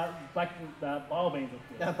 Bile beans.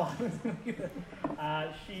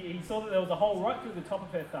 He saw that there was a hole right through the top of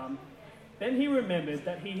her thumb. Then he remembered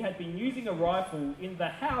that he had been using a rifle in the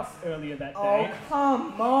house earlier that Oh, day,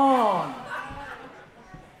 come on.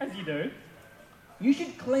 as you do. You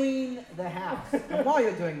should clean the house. And while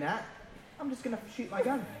you're doing that, I'm just going to shoot my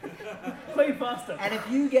gun. Clean faster. And if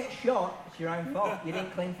you get shot, it's your own fault. You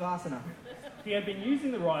didn't clean fast enough. He had been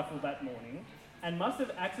using the rifle that morning and must have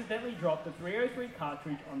accidentally dropped the .303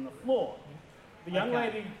 cartridge on the floor. The young Okay.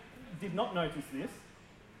 lady did not notice this.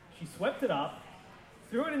 She swept it up,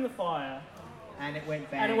 threw it in the fire, And it went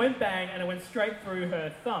bang. and it went bang, and it went straight through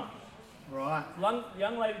her thumb. Right. The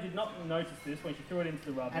young lady did not notice this when she threw it into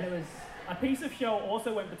the rubbish. And it was... A piece of shell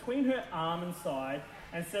also went between her arm and side,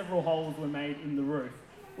 and several holes were made in the roof.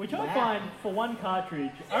 Which I Wow. find, for one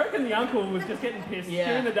cartridge, I reckon the uncle was just getting pissed Yeah.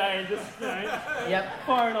 during the day and just, Yep.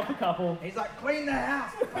 firing off a couple. He's like, clean the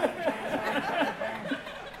house.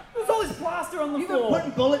 There's all this plaster on the You've been floor.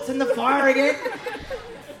 putting bullets in the fire again.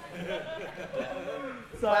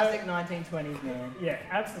 So, Classic 1920s, man. yeah,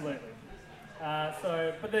 absolutely.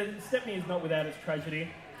 But the Stepney is not without its tragedy,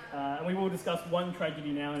 and we will discuss one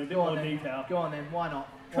tragedy now in a bit Go more on then. detail. Go on then. Why not?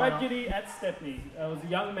 Why not? Tragedy at Stepney. There was a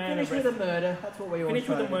young man Finish with arrested. a murder. That's what we always Finish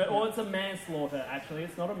with try a to murder, do. or it's a manslaughter. Actually,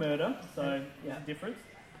 it's not a murder, so Yeah. there's a difference.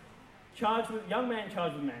 Young man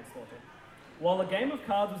charged with manslaughter. While a game of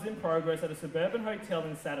cards was in progress at a suburban hotel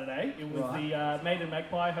in Saturday, it was Right. the Maiden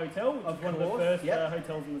Magpie Hotel, which Of is one of the course, first yep.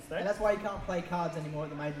 hotels in the state. And that's why you can't play cards anymore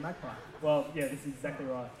at the Maiden Magpie. Well, yeah, this is exactly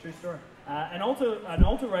right. True story. An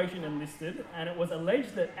alteration enlisted, and it was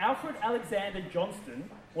alleged that Alfred Alexander Johnston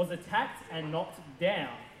was attacked and knocked down.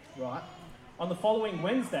 Right. On the following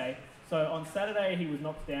Wednesday, so on Saturday he was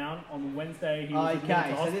knocked down, on Wednesday he was admitted to Okay,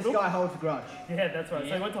 so hospital. this guy holds a grudge. Yeah, that's right. So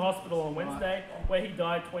Yeah. he went to hospital on Wednesday, where he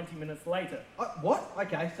died 20 minutes later. Oh, what?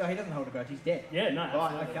 Okay, so he doesn't hold a grudge. He's dead. Yeah, no, Right,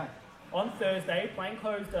 absolutely. okay. On Thursday,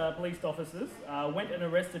 plainclothes police officers went and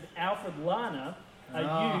arrested Alfred Larner, a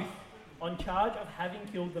Ah. youth, on charge of having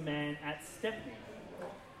killed the man at Stepney.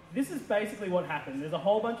 This is basically what happened. There's a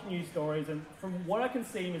whole bunch of news stories, and from what I can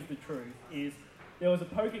see is the truth, is there was a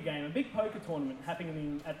poker game, a big poker tournament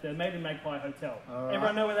happening at the Maiden Magpie Hotel. All right.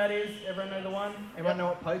 Everyone know where that is? Everyone know the one? Everyone know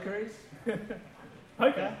what poker is?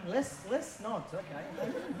 Poker. Less nods,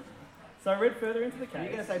 okay. So I read further into the Are you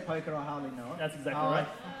case. going to say poker? I hardly know it. That's exactly Oh, right.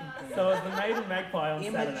 I fucking So it was the Maiden Magpie on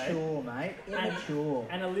forgot. Saturday. Immature, mate. Immature.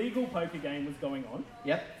 An illegal poker game was going on.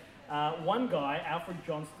 Yep. One guy, Alfred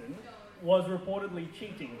Johnston, was reportedly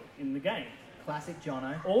cheating in the game. Classic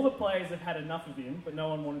Jono. All the players have had enough of him, but no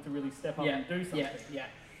one wanted to really step up and do something. Yeah.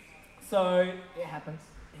 So It happens.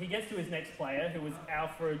 he gets to his next player, who was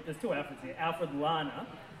Alfred. There's two Alfreds here. Alfred Larner,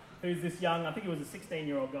 who's this young. I think he was a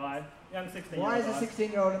 16-year-old guy. Young 16-year-old Why is guy. a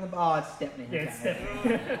 16-year-old in the bar? Oh, it's Stepney. Yeah, Okay. it's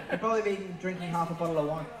Stepney. He'd probably been drinking half a bottle of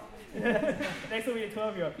wine. Next will be a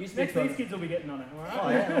 12-year-old. Used to be Next, 12. these kids will be getting on it. All right. Oh,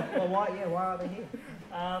 yeah. Well, why? Yeah, why are they here?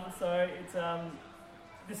 So it's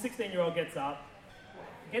this 16-year-old gets up,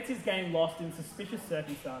 gets his game lost in suspicious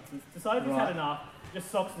circumstances, decides he's Right. had enough, just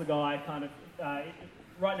socks the guy kind of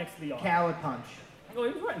right next to the eye. Coward punch. Well,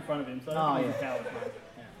 he was right in front of him, so I Oh, don't think he was yeah. a coward.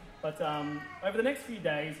 No. But over the next few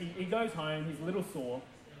days, he goes home, he's a little sore,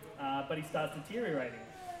 but he starts deteriorating.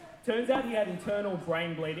 Turns out he had internal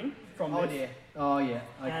brain bleeding from Oh, this. dear. Oh, yeah.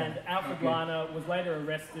 Okay. And Alfred Okay. Larner was later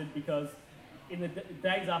arrested because in the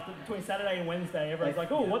days after, between Saturday and Wednesday, everyone's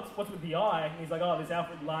like, oh, what's with the eye? And he's like, oh, this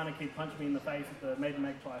Alfred Larner kid punched me in the face at the Maiden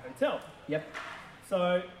Magpie Hotel. Yep.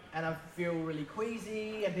 So, And I feel really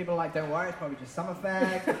queasy, and people are like, don't worry, it's probably just summer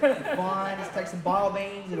fag, it's fine, just take some bile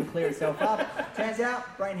beans, it'll clear itself up. Turns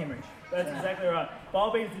out, brain hemorrhage. that's exactly right.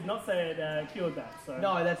 Bile beans did not say it cured that, so...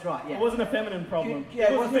 No, that's right, yeah. It wasn't a feminine problem.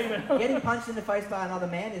 Yeah, it was a female. getting punched in the face by another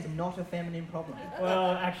man is not a feminine problem.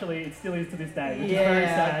 Well, actually, it still is to this day, which is very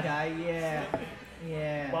sad. Okay,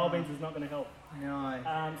 yeah. Bile beans is not going to help.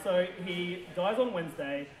 No. So he dies on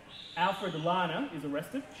Wednesday. Alfred Lana is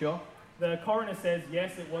arrested. Sure. The coroner says,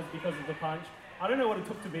 yes, it was because of the punch. I don't know what it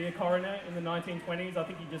took to be a coroner in the 1920s. I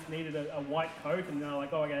think he just needed a white coat, and they're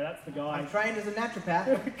like, oh, okay, that's the guy. I'm trained as a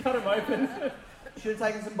naturopath. Cut him open. Should have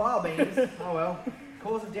taken some bile beans. Oh well.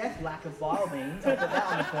 Cause of death, lack of bile beans. I'll put that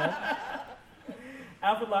on the form.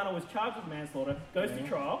 Alfred Lana was charged with manslaughter, goes to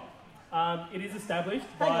trial. It is established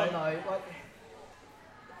Hang by... on though, like,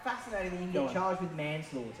 fascinating that you can Go get on. charged with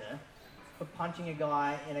manslaughter for punching a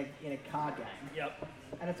guy in a card game. Yep.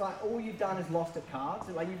 And it's like all you've done is lost at cards.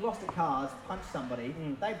 Like you've lost at cards, punched somebody,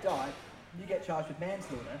 they've died, you get charged with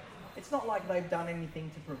manslaughter. It's not like they've done anything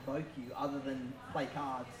to provoke you other than play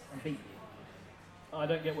cards and beat you. I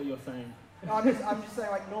don't get what you're saying. I'm just saying,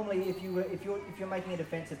 like normally if you're making a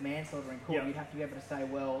defence of manslaughter in court, Yeah. you'd have to be able to say,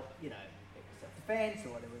 well, you know, it was self-defence,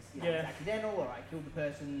 or it was it was accidental, or I killed the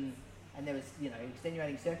person, and there was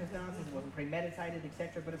extenuating circumstances, it wasn't premeditated,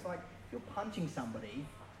 etc. But it's like if you're punching somebody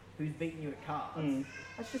who's beaten you at cards,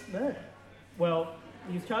 that's just murder. Well,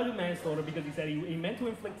 he was charged with manslaughter because he said he meant to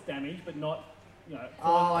inflict damage, but not,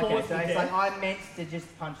 Oh, okay. cause So the it's death. like I meant to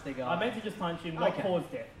just punch the guy. I meant to just punch him, not Okay. cause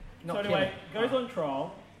death. Not so anyway, kill goes on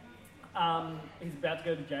trial. He's about to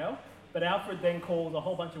go to jail, but Alfred then calls a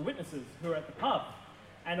whole bunch of witnesses who are at the pub,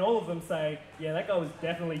 and all of them say, yeah, that guy was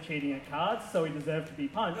definitely cheating at cards, so he deserved to be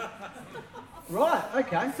punched. Right.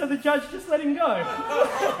 Okay. So the judge just let him go.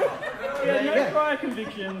 He There had you no go. prior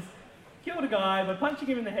convictions, killed a guy by punching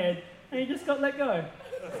him in the head, and he just got let go.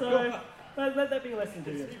 So let that be a lesson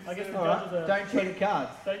to you. I guess the All judges right. are... Don't cheat at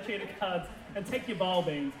cards. Don't cheat at cards, and take your bile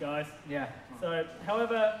beans, guys. Yeah. So,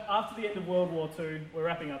 however, after the end of World War II, we're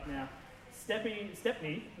wrapping up now, Stepney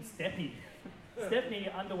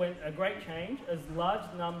underwent a great change as large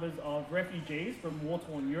numbers of refugees from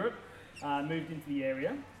war-torn Europe moved into the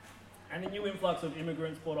area. And the new influx of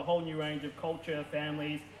immigrants brought a whole new range of culture,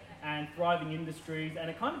 families, and thriving industries, and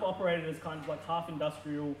it kind of operated as kind of like half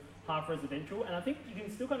industrial, half residential, and I think you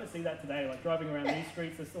can still kind of see that today, like driving around these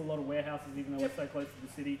streets, there's still a lot of warehouses, even though we're so close to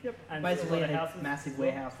the city. And Basically a lot in of a houses massive as well.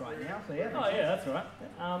 warehouse right now. So yeah. Oh yeah, that's right.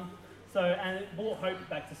 And it brought hope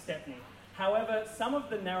back to Stepney. However, some of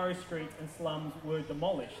the narrow streets and slums were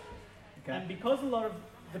demolished. Okay. And because a lot of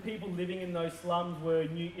the people living in those slums were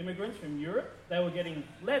new immigrants from Europe, they were getting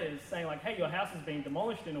letters saying like, hey, your house is being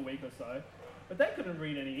demolished in a week or so. But they couldn't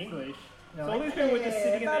read any English. They're So all like, these people were just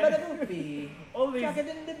sitting in their... all these Chuck it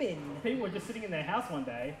in the bin. people were just sitting in their house one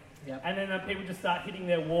day, Yep. and then people just start hitting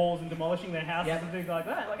their walls and demolishing their houses Yep. and things like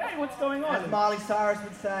that. Like, hey, what's going on? As Miley Cyrus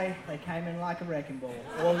would say, they came in like a wrecking ball.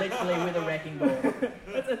 Or literally with a wrecking ball.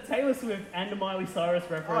 That's a Taylor Swift and a Miley Cyrus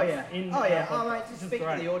reference. Oh yeah. In Oh yeah. our Oh podcast, mate, just which is speaking to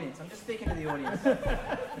great. the audience. I'm just speaking to the audience.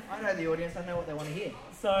 I know the audience. I know what they want to hear.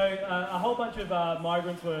 So a whole bunch of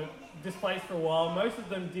migrants were displaced for a while. Most of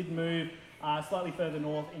them did move slightly further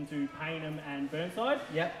north into Payneham and Burnside.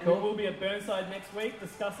 Yep, We cool. will be at Burnside next week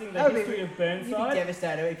discussing the That would history of You'd Burnside. be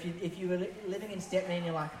devastated if you were living in Stepney and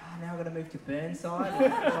you're like, oh, now I've got to move to Burnside.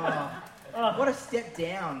 Oh, what a step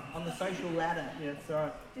down on the social ladder. Yeah, that's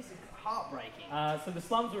right. This is heartbreaking. So the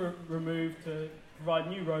slums were removed to provide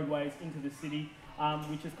new roadways into the city,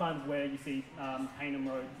 which is kind of where you see Payneham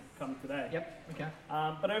Road come today. Yep. Okay.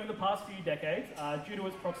 But over the past few decades, due to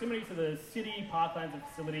its proximity to the city, parklands and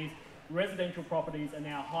facilities, residential properties are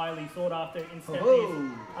now highly sought after in Stepney.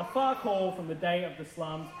 Oh. A far call from the day of the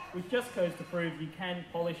slums, which just goes to prove you can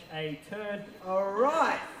polish a turd. All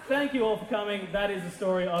right. Thank you all for coming. That is the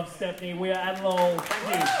story of Stepney. We are at Lowell.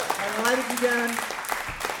 Thank you. And ladies and gentlemen,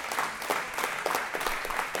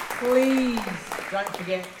 please don't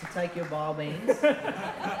forget to take your bile beans.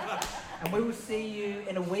 And we will see you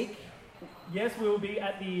in a week. Yes, we will be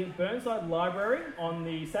at the Burnside Library on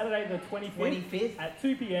the Saturday the 25th, 25th. at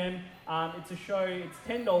 2 p.m. It's a show, it's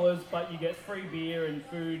 $10, but you get free beer and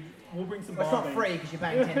food. We'll bring some Well, it's bile not beans. free because you're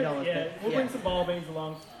paying $10. Yeah, but we'll bring some bile beans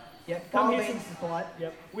along. Yep. Come Bile here beans supplied.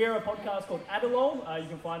 Yep. We are a podcast called Adderlol. You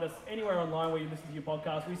can find us anywhere online where you listen to your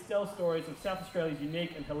podcast. We tell stories of South Australia's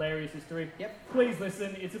unique and hilarious history. Yep. Please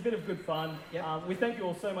listen. It's a bit of good fun. Yep. We thank you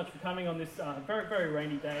all so much for coming on this very, very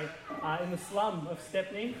rainy day in the slum of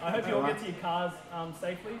Stepney. I hope you all get to your cars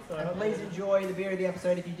safely. So And please enjoy the beer of the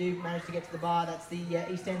episode if you do manage to get to the bar. That's the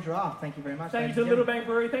East End Draft. Thank you very much. thank you ladies to and Little gentlemen. Bank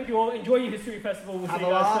Brewery. Thank you all. Enjoy your History Festival. We'll Have see a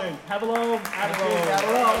you guys laugh. soon. Have a love. Have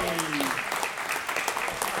a love. Bye.